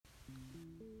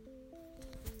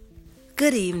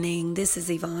Good evening, this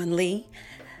is Yvonne Lee.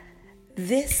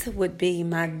 This would be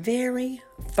my very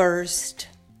first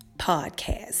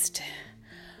podcast.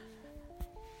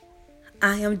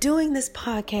 I am doing this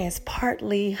podcast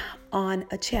partly on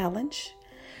a challenge,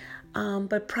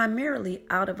 but primarily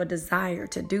out of a desire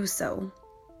to do so,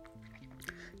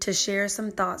 to share some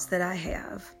thoughts that I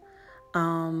have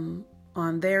on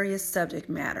various subject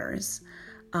matters.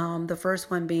 The first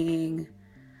one being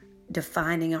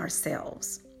defining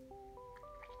ourselves.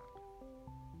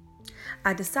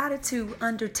 I decided to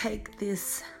undertake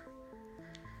this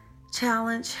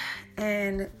challenge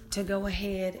and to go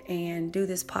ahead and do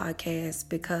this podcast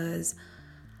because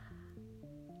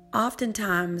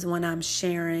oftentimes when I'm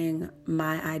sharing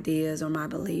my ideas or my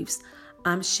beliefs,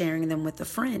 I'm sharing them with a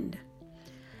friend.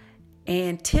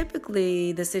 And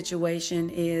typically the situation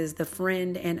is the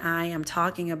friend and I am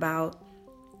talking about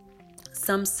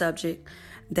some subject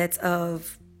that's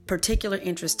of particular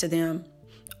interest to them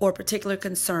or particular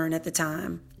concern at the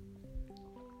time.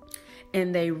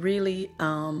 And they really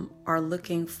are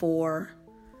looking for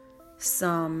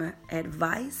some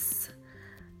advice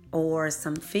or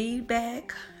some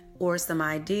feedback or some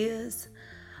ideas.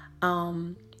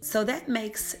 So that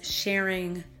makes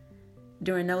sharing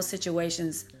during those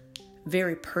situations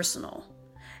very personal.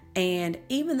 And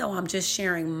even though I'm just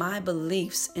sharing my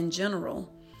beliefs in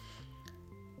general,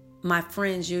 my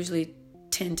friends usually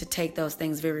tend to take those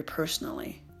things very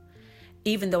personally,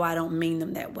 even though I don't mean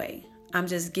them that way. I'm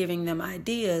just giving them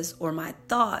ideas or my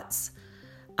thoughts,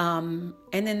 and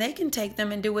then they can take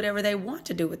them and do whatever they want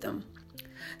to do with them.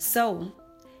 So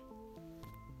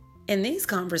in these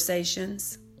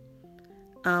conversations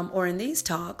or in these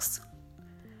talks,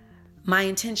 my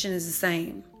intention is the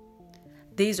same.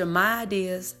 These are my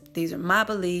ideas. These are my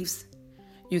beliefs.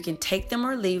 You can take them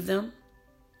or leave them.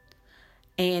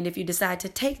 And if you decide to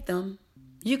take them,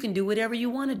 you can do whatever you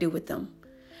want to do with them.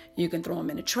 You can throw them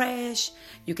in the trash.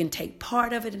 You can take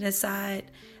part of it and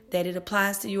decide that it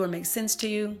applies to you or makes sense to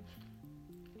you.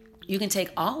 You can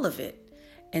take all of it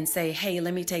and say, hey,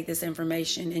 let me take this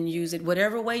information and use it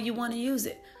whatever way you want to use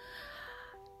it.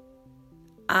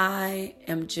 I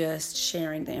am just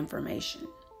sharing the information.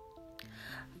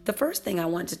 The first thing I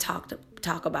want to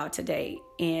talk about today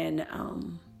in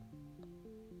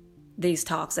these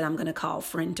talks that I'm going to call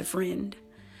friend to friend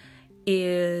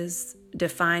is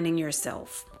defining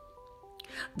yourself.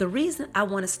 The reason I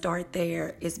want to start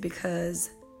there is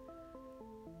because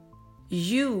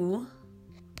I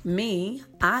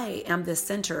am the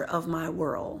center of my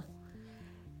world.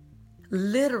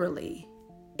 Literally,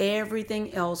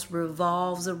 everything else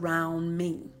revolves around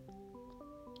me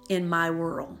in my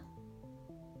world.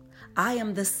 I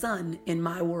am the sun in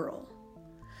my world.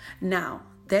 Now,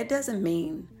 that doesn't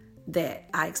mean that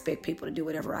I expect people to do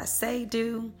whatever I say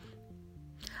do.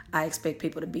 I expect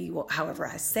people to be however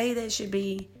I say they should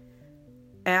be.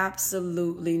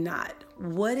 Absolutely not.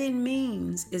 What it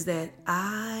means is that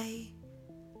I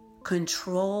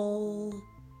control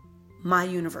my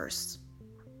universe.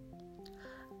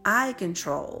 I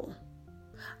control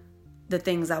the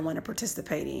things I want to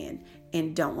participate in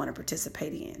and don't want to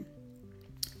participate in.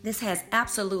 This has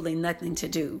absolutely nothing to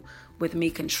do with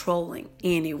me controlling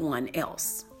anyone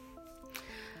else.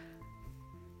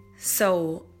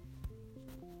 So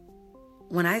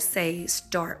when I say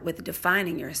start with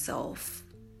defining yourself,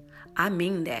 I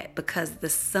mean that because the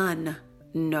sun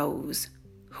knows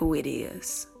who it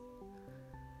is.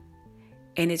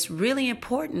 And it's really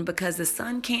important because the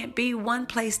sun can't be one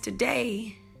place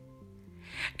today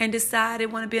and decide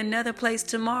it want to be another place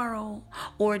tomorrow,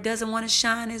 or it doesn't want to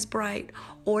shine as bright,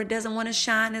 or it doesn't want to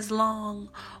shine as long,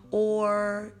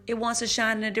 or it wants to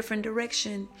shine in a different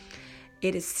direction.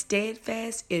 It is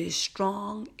steadfast, it is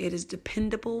strong, it is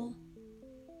dependable,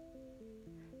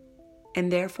 and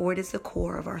therefore it is the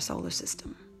core of our solar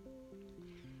system.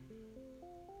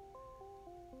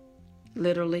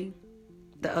 Literally,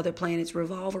 the other planets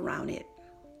revolve around it.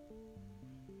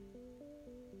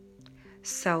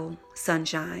 So,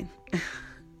 sunshine.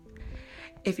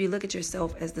 If you look at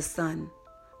yourself as the sun,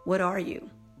 what are you?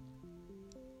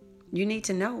 You need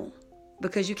to know,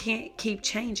 because you can't keep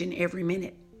changing every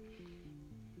minute.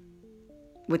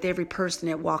 With every person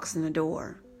that walks in the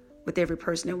door, with every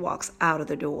person that walks out of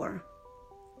the door.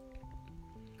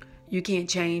 You can't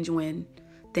change when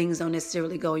things don't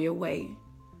necessarily go your way.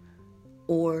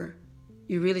 Or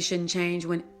you really shouldn't change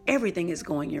when everything is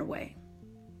going your way.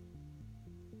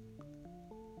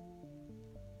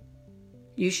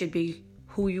 You should be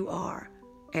who you are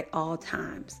at all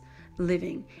times,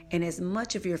 living in as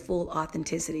much of your full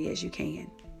authenticity as you can.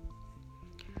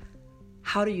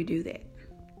 How do you do that?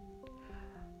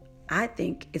 I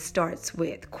think it starts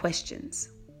with questions.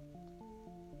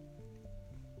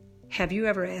 Have you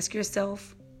ever asked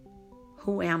yourself,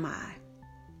 who am I?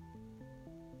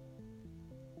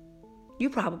 You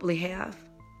probably have.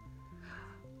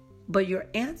 But your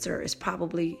answer is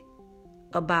probably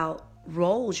about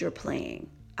roles you're playing,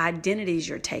 identities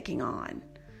you're taking on.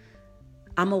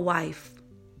 I'm a wife.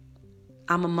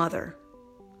 I'm a mother.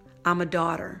 I'm a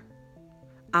daughter.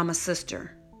 I'm a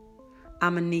sister.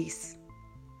 I'm a niece.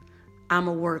 I'm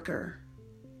a worker.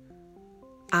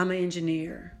 I'm an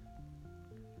engineer.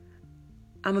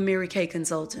 I'm a Mary Kay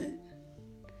consultant.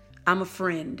 I'm a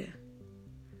friend.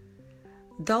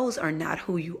 Those are not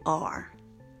who you are.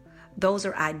 Those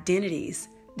are identities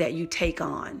that you take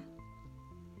on.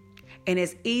 And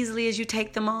as easily as you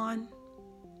take them on,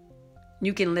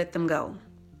 you can let them go.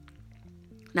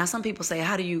 Now, some people say,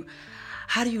 how do you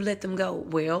let them go?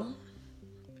 Well,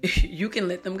 you can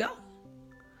let them go.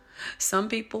 Some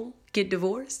people get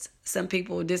divorced. Some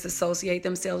people disassociate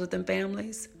themselves with their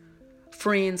families.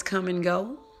 Friends come and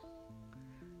go.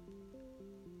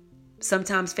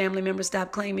 Sometimes family members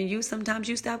stop claiming you. Sometimes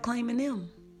you stop claiming them.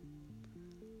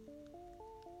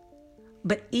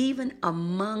 But even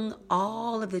among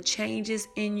all of the changes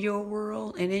in your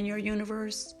world and in your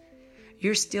universe,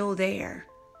 you're still there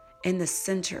in the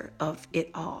center of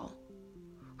it all.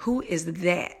 Who is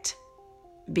that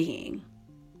being?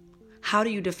 How do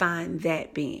you define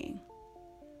that being?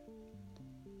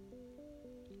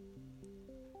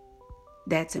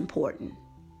 That's important.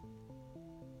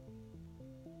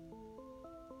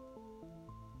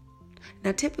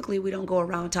 Now, typically, we don't go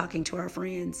around talking to our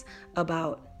friends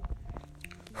about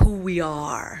who we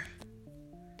are.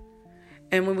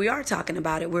 And when we are talking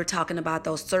about it, we're talking about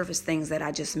those surface things that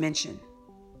I just mentioned.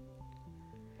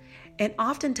 And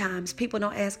oftentimes, people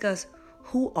don't ask us,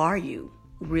 who are you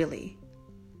really?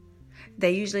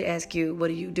 They usually ask you, what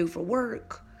do you do for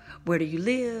work? Where do you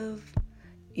live?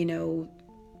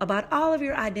 About all of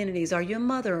your identities. Are you a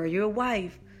mother? Are you a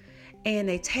wife? And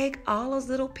they take all those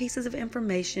little pieces of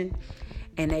information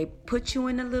and they put you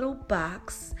in a little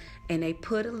box and they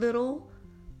put a little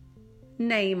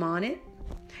name on it.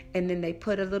 And then they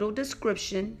put a little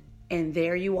description and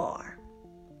there you are.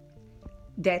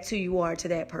 That's who you are to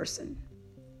that person.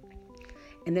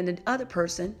 And then the other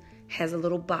person has a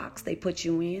little box they put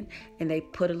you in and they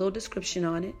put a little description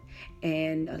on it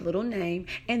and a little name,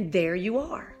 and there you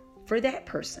are for that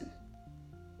person.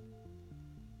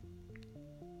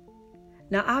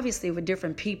 Now, obviously, with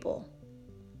different people,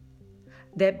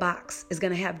 that box is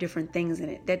going to have different things in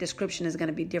it. That description is going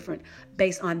to be different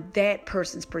based on that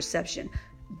person's perception,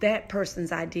 that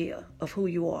person's idea of who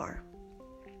you are.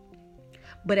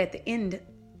 But at the end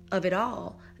of it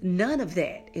all, none of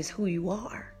that is who you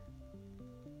are.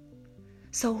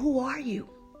 So who are you?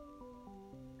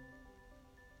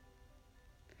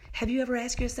 Have you ever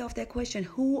asked yourself that question?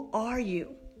 Who are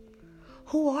you?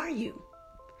 Who are you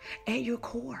at your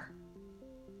core?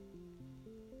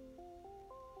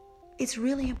 It's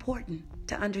really important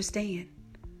to understand.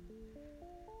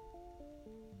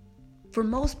 For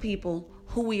most people,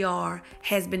 who we are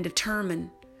has been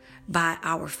determined by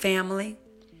our family,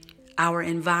 our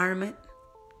environment,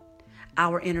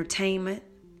 our entertainment,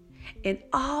 and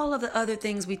all of the other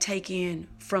things we take in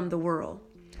from the world.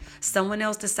 Someone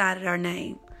else decided our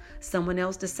name. Someone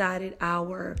else decided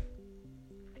our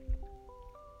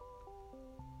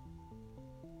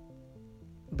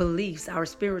beliefs, our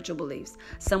spiritual beliefs.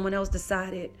 Someone else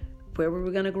decided where we were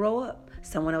going to grow up.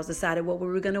 Someone else decided what we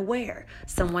were going to wear.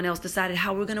 Someone else decided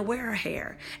how we were going to wear our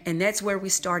hair. And that's where we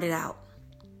started out.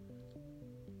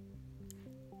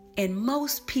 And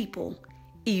most people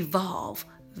evolve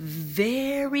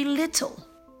very little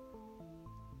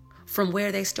from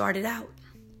where they started out.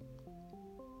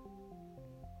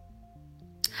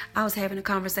 I was having a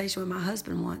conversation with my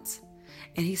husband once,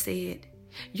 and he said,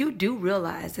 you do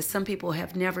realize that some people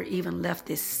have never even left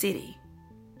this city.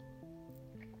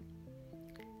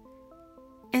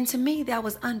 And to me, that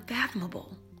was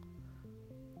unfathomable.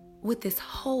 With this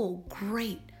whole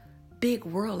great, big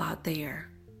world out there,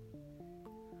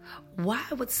 why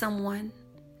would someone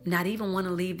not even want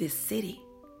to leave this city?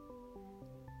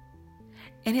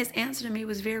 And his answer to me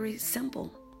was very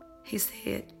simple. He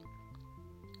said,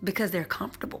 because they're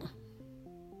comfortable.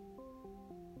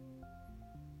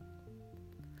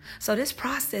 So this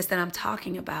process that I'm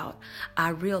talking about, I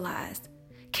realized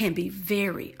can be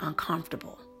very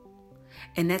uncomfortable.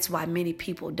 And that's why many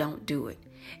people don't do it.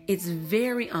 It's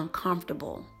very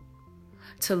uncomfortable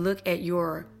to look at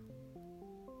your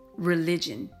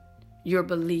religion, your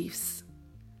beliefs,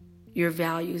 your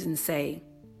values and say,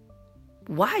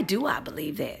 why do I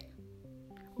believe that?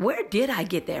 Where did I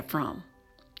get that from?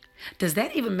 Does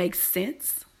that even make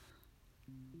sense?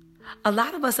 A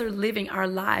lot of us are living our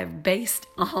life based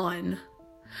on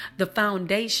the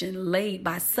foundation laid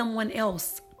by someone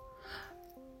else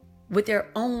with their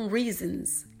own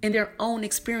reasons and their own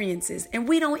experiences. And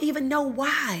we don't even know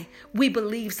why we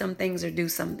believe some things or do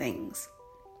some things.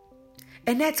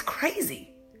 And that's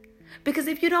crazy. Because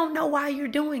if you don't know why you're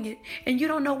doing it and you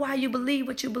don't know why you believe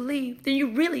what you believe, then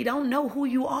you really don't know who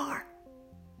you are.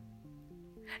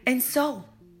 And so,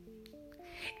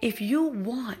 if you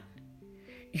want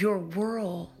your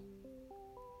world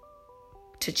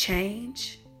to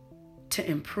change, to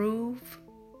improve,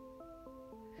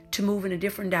 to move in a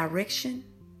different direction,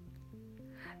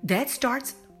 that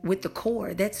starts with the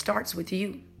core. That starts with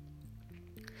you.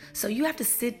 So you have to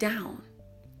sit down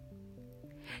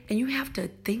and you have to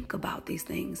think about these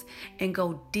things and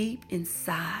go deep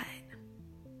inside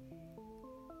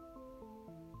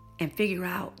and figure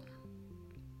out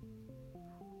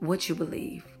what you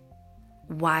believe,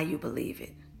 why you believe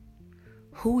it,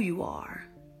 who you are,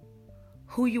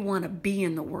 who you want to be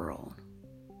in the world.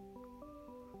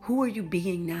 Who are you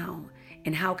being now,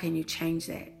 and how can you change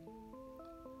that?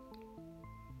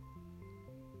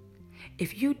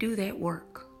 If you do that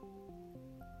work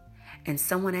and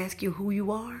someone asks you who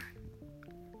you are,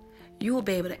 you will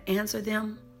be able to answer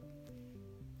them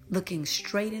looking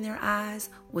straight in their eyes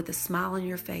with a smile on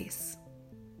your face.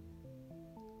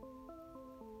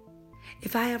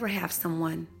 If I ever have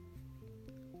someone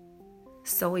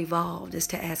so evolved as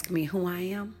to ask me who I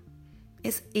am,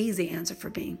 it's easy answer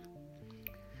for me.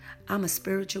 I'm a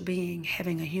spiritual being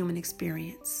having a human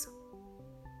experience.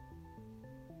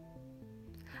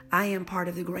 I am part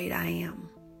of the great I am.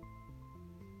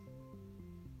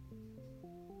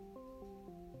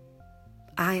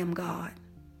 I am God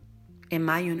in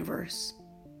my universe.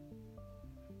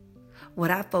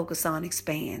 What I focus on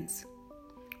expands.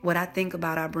 What I think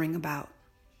about, I bring about.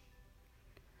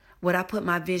 What I put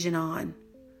my vision on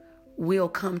will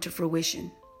come to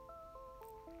fruition.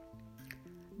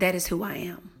 That is who I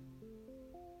am.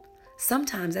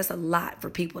 Sometimes that's a lot for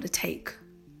people to take.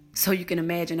 So you can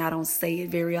imagine I don't say it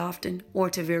very often or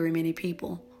to very many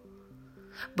people.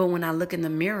 But when I look in the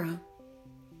mirror,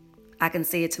 I can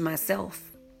say it to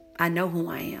myself. I know who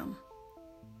I am.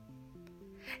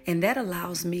 And that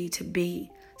allows me to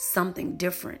be something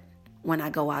different when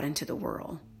I go out into the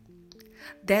world.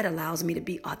 That allows me to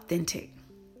be authentic.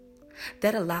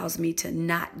 That allows me to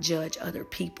not judge other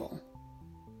people.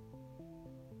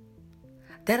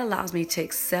 That allows me to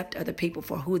accept other people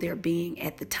for who they're being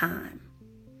at the time.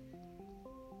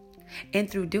 And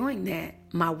through doing that,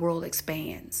 my world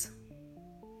expands.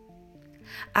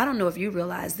 I don't know if you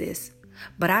realize this,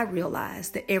 but I realize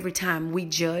that every time we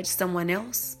judge someone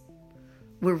else,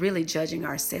 we're really judging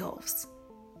ourselves.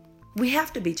 We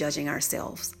have to be judging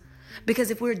ourselves, because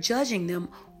if we're judging them,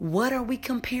 what are we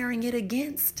comparing it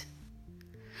against?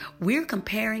 We're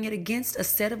comparing it against a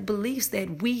set of beliefs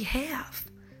that we have,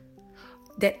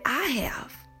 that I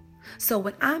have. So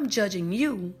when I'm judging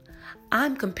you,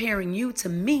 I'm comparing you to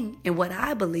me and what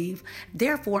I believe.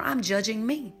 Therefore, I'm judging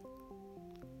me.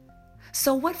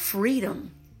 So what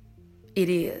freedom it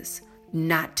is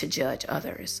not to judge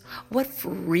others. What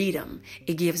freedom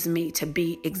it gives me to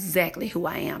be exactly who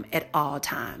I am at all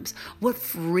times. What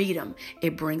freedom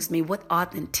it brings me. What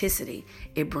authenticity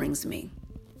it brings me.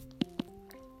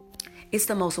 It's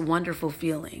the most wonderful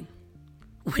feeling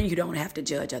when you don't have to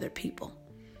judge other people,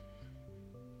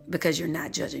 because you're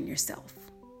not judging yourself.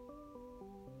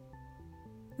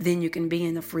 Then you can be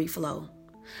in the free flow.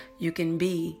 You can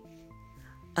be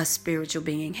a spiritual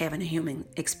being having a human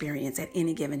experience at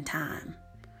any given time,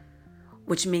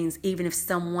 which means even if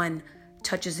someone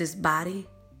touches this body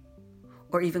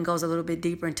or even goes a little bit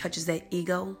deeper and touches that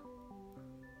ego,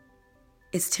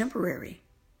 it's temporary,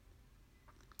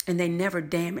 and they never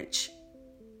damage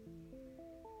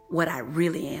what I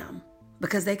really am,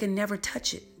 because they can never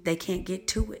touch it. They can't get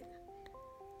to it.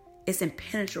 It's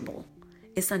impenetrable.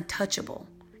 It's untouchable.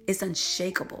 It's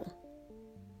unshakable.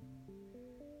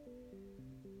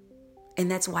 And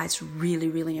that's why it's really,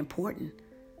 really important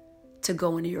to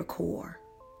go into your core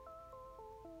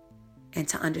and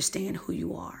to understand who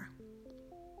you are.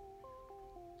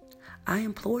 I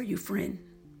implore you, friend,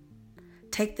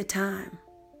 take the time.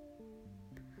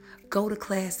 Go to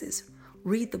classes,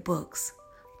 read the books,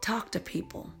 talk to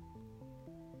people.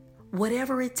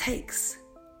 Whatever it takes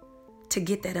to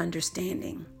get that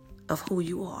understanding of who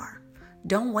you are.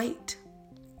 Don't wait.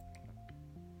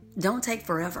 Don't take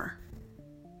forever,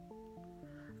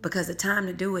 because the time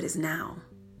to do it is now.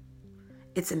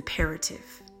 It's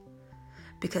imperative,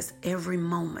 because every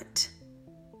moment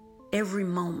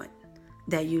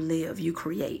that you live, you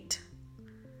create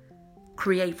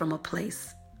from a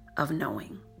place of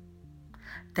knowing.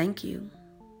 Thank you.